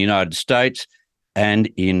UK, in the United States, and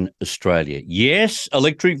in Australia. Yes,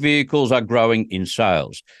 electric vehicles are growing in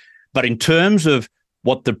sales. But in terms of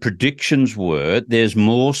what the predictions were, there's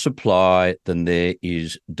more supply than there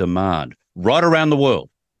is demand right around the world.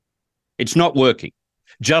 It's not working,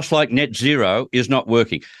 just like net zero is not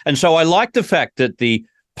working. And so I like the fact that the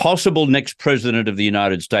possible next president of the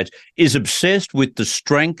United States is obsessed with the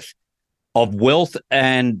strength of wealth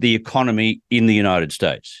and the economy in the United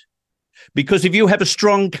States. Because if you have a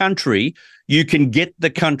strong country, you can get the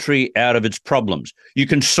country out of its problems. You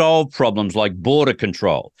can solve problems like border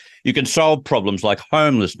control. You can solve problems like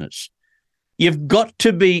homelessness. You've got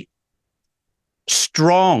to be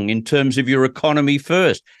strong in terms of your economy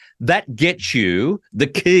first. That gets you the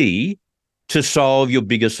key to solve your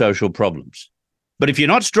bigger social problems. But if you're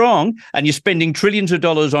not strong and you're spending trillions of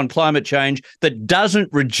dollars on climate change that doesn't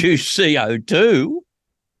reduce CO2,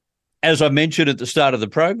 as I mentioned at the start of the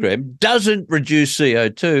program, doesn't reduce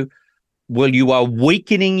CO2, well, you are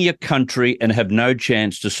weakening your country and have no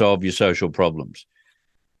chance to solve your social problems.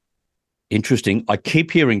 Interesting. I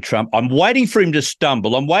keep hearing Trump. I'm waiting for him to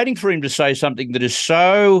stumble. I'm waiting for him to say something that is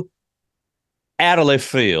so out of left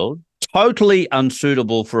field, totally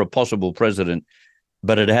unsuitable for a possible president,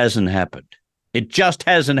 but it hasn't happened. It just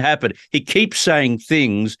hasn't happened. He keeps saying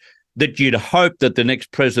things that you'd hope that the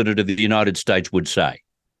next president of the United States would say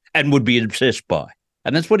and would be obsessed by.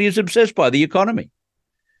 And that's what he is obsessed by, the economy.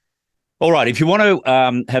 All right, if you want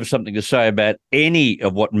to have something to say about any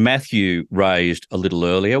of what Matthew raised a little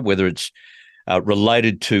earlier, whether it's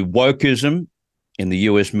related to wokeism in the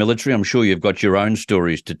US military, I'm sure you've got your own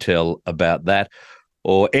stories to tell about that,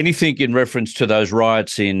 or anything in reference to those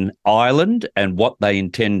riots in Ireland and what they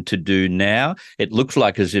intend to do now. It looks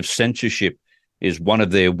like as if censorship is one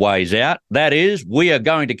of their ways out. That is, we are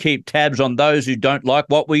going to keep tabs on those who don't like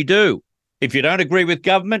what we do. If you don't agree with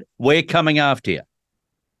government, we're coming after you.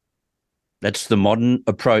 That's the modern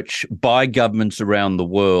approach by governments around the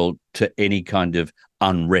world to any kind of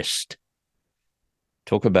unrest.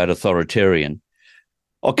 Talk about authoritarian.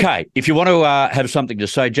 Okay, if you want to have something to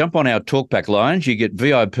say, jump on our talkback lines. You get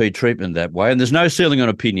VIP treatment that way, and there's no ceiling on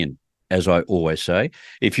opinion, as I always say.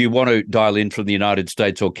 If you want to dial in from the United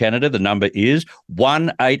States or Canada, the number is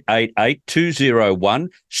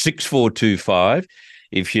 1-888-201-6425.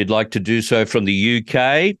 If you'd like to do so from the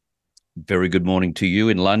UK, very good morning to you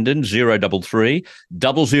in London, 033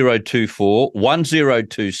 0024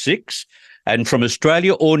 1026. And from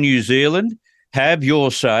Australia or New Zealand, have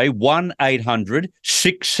your say,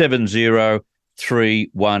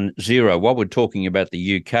 1-800-670-310. While we're talking about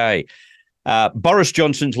the UK, Boris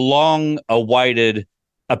Johnson's long-awaited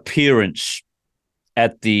appearance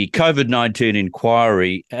at the COVID-19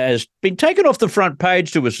 inquiry has been taken off the front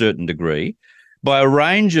page to a certain degree by a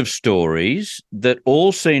range of stories that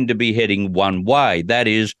all seem to be heading one way, that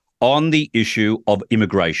is, on the issue of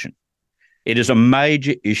immigration. It is a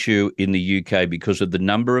major issue in the UK because of the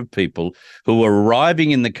number of people who are arriving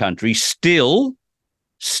in the country still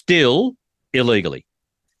illegally.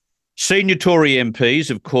 Senior Tory MPs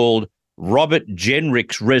have called Robert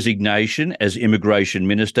Jenrick's resignation as Immigration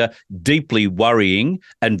Minister deeply worrying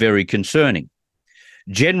and very concerning.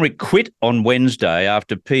 Jenrick quit on Wednesday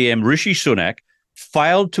after PM Rishi Sunak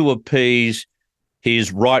failed to appease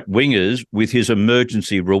his right-wingers with his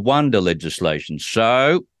emergency Rwanda legislation.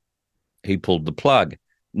 So he pulled the plug.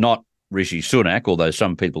 Not Rishi Sunak, although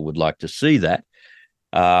some people would like to see that,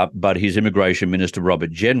 but his Immigration Minister,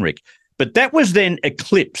 Robert Jenrick. But that was then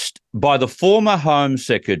eclipsed by the former Home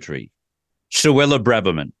Secretary, Suella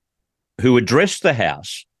Braverman, who addressed the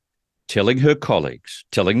House, telling her colleagues,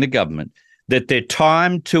 telling the government, that their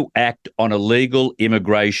time to act on illegal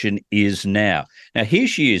immigration is now. Now, here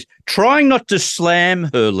she is, trying not to slam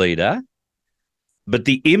her leader, but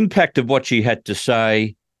the impact of what she had to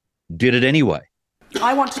say did it anyway.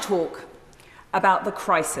 I want to talk about the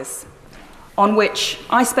crisis on which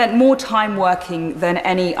I spent more time working than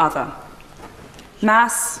any other.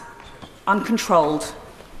 Mass, uncontrolled,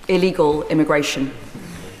 illegal immigration.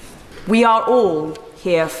 We are all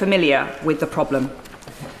here familiar with the problem.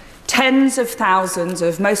 Tens of thousands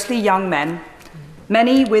of mostly young men,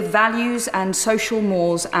 many with values and social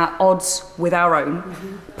mores at odds with our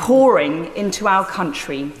own, pouring into our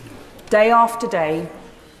country day after day,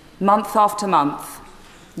 month after month,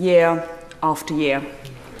 year after year.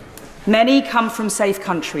 Many come from safe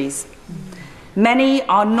countries. Many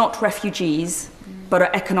are not refugees, but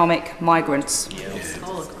are economic migrants.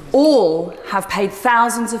 All have paid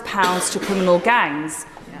thousands of pounds to criminal gangs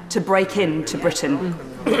to break into Britain.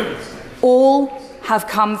 All have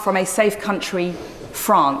come from a safe country,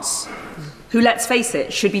 France, who, let's face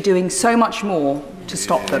it, should be doing so much more to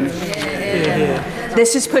stop them.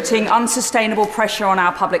 This is putting unsustainable pressure on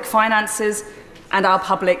our public finances and our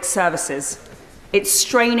public services. It's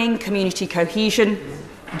straining community cohesion,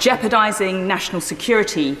 jeopardising national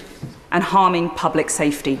security, and harming public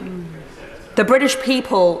safety. The British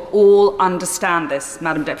people all understand this,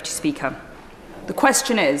 Madam Deputy Speaker. The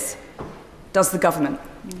question is, does the government?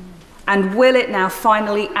 And will it now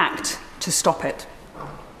finally act to stop it?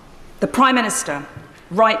 The Prime Minister,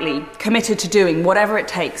 rightly, committed to doing whatever it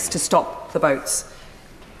takes to stop the boats.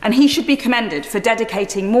 And he should be commended for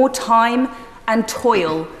dedicating more time and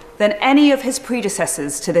toil than any of his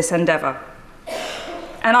predecessors to this endeavour.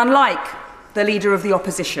 And unlike the Leader of the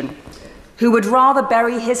Opposition, who would rather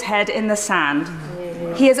bury his head in the sand,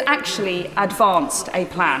 he has actually advanced a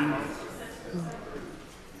plan.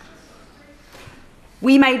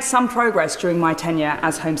 We made some progress during my tenure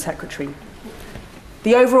as Home Secretary.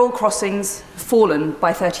 The overall crossings have fallen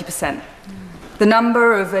by 30%. The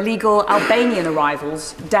number of illegal Albanian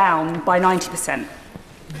arrivals down by 90%.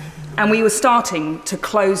 And we were starting to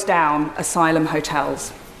close down asylum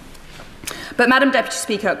hotels. But, Madam Deputy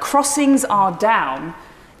Speaker, crossings are down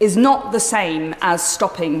is not the same as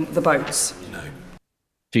stopping the boats.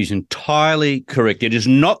 She's entirely correct. It is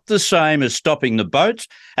not the same as stopping the boats,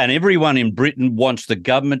 and everyone in Britain wants the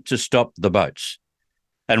government to stop the boats.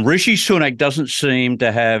 And Rishi Sunak doesn't seem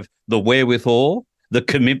to have the wherewithal, the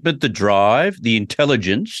commitment, the drive, the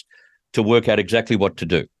intelligence to work out exactly what to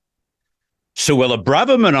do. Suella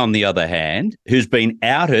Braverman, on the other hand, who's been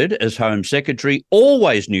outed as Home Secretary,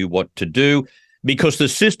 always knew what to do because the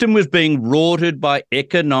system was being rorted by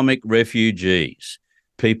economic refugees.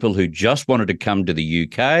 People who just wanted to come to the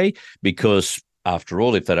UK because, after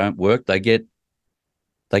all, if they don't work, they get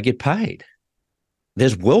paid.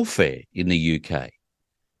 There's welfare in the UK.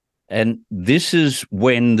 And this is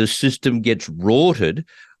when the system gets rorted,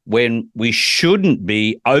 when we shouldn't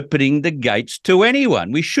be opening the gates to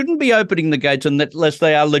anyone. We shouldn't be opening the gates unless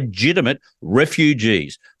they are legitimate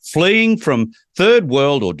refugees fleeing from third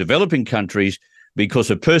world or developing countries because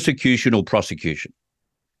of persecution or prosecution.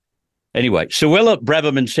 Anyway, Suella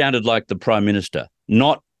Braverman sounded like the Prime Minister,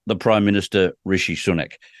 not the Prime Minister Rishi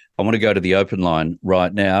Sunak. I want to go to the open line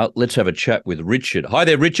right now. Let's have a chat with Richard. Hi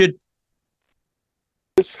there, Richard.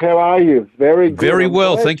 How are you? Very good. Very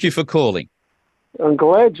well. Thank you for calling. I'm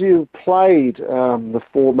glad you played the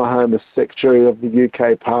former Home Secretary of the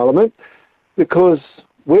UK Parliament, because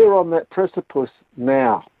we're on that precipice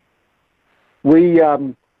now. We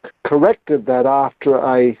corrected that after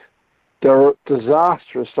a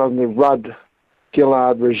disastrous on the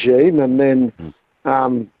Rudd-Gillard regime, and then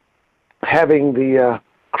having the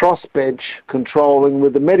crossbench controlling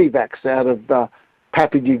with the Medivacs out of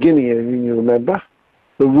Papua New Guinea, if you remember,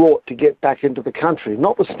 the rort to get back into the country.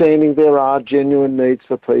 Notwithstanding, there are genuine needs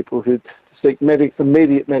for people who seek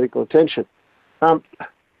immediate medical attention. And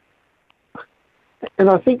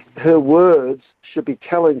I think her words should be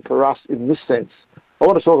telling for us in this sense. I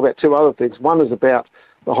want to talk about two other things. One is about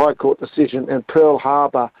the High Court decision and Pearl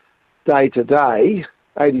Harbor Day today,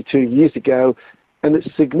 82 years ago, and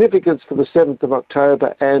its significance for the 7th of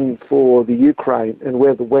October and for the Ukraine and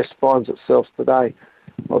where the West finds itself today.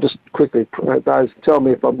 I'll just quickly, those tell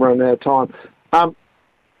me if I'm running out of time.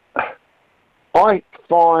 I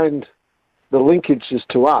find the linkages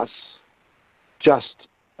to us just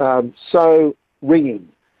so ringing.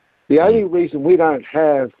 The only reason we don't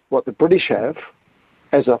have what the British have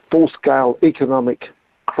as a full-scale economic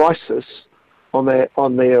crisis on their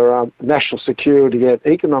national security and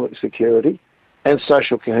economic security and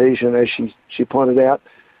social cohesion, as she pointed out,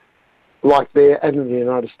 like there and in the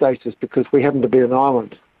United States, is because we happen to be an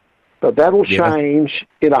island. But that'll change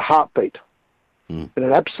in a heartbeat, in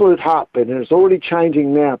an absolute heartbeat, and it's already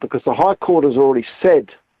changing now because the High Court has already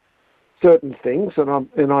said certain things, and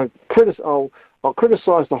I'll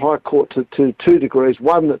criticise the High Court to two degrees.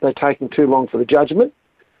 One, that they're taking too long for the judgment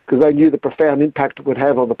because they knew the profound impact it would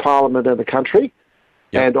have on the Parliament and the country,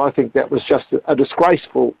 and I think that was just a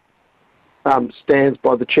disgraceful stance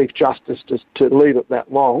by the Chief Justice to leave it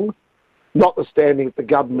that long, notwithstanding the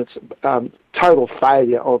government's total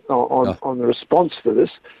failure on the response for this.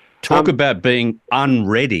 Talk about being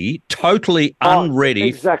unready, totally unready.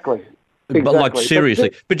 Exactly. But like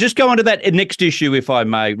seriously. But just go on to that next issue, if I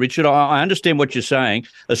may, Richard. I understand what you're saying.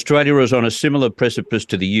 Australia is on a similar precipice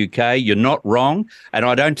to the UK. You're not wrong. And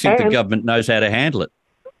I don't think the government knows how to handle it.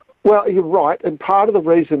 Well, you're right. And part of the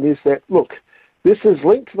reason is that, look, this is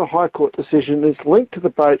linked to the High Court decision, it's linked to the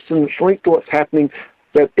boats, and it's linked to what's happening,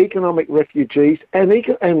 that economic refugees and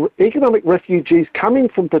economic refugees coming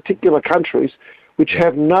from particular countries which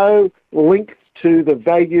have no link to the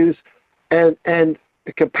values and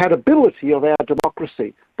the compatibility of our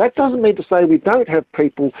democracy. That doesn't mean to say we don't have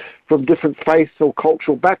people from different faiths or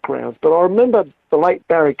cultural backgrounds, but I remember the late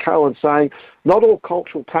Barry Cohen saying, not all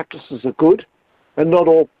cultural practices are good and not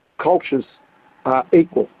all cultures are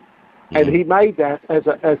equal. And he made that as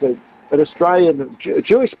an Australian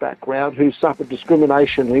Jewish background who suffered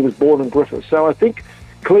discrimination. He was born in Griffith. So I think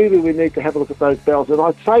clearly we need to have a look at those bells. And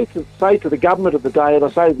I'd say to the government of the day, and I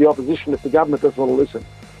say to the opposition if the government doesn't want to listen,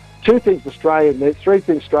 three things Australia needs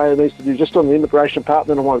to do just on the immigration part,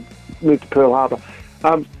 and then I want to move to Pearl Harbor.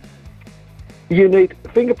 You need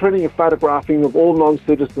fingerprinting and photographing of all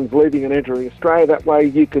non-citizens leaving and entering Australia. That way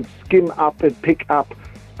you could skim up and pick up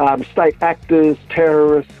state actors,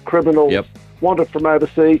 terrorists, criminals, wanted from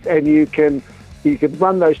overseas, and you can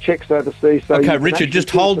run those checks overseas. So okay, Richard, just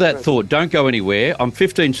hold that thought. Don't go anywhere. I'm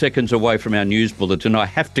 15 seconds away from our news bulletin. I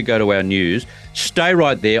have to go to our news. Stay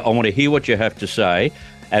right there. I want to hear what you have to say,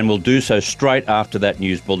 and we'll do so straight after that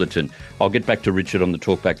news bulletin. I'll get back to Richard on the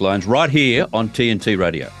talkback lines right here on TNT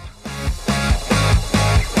Radio.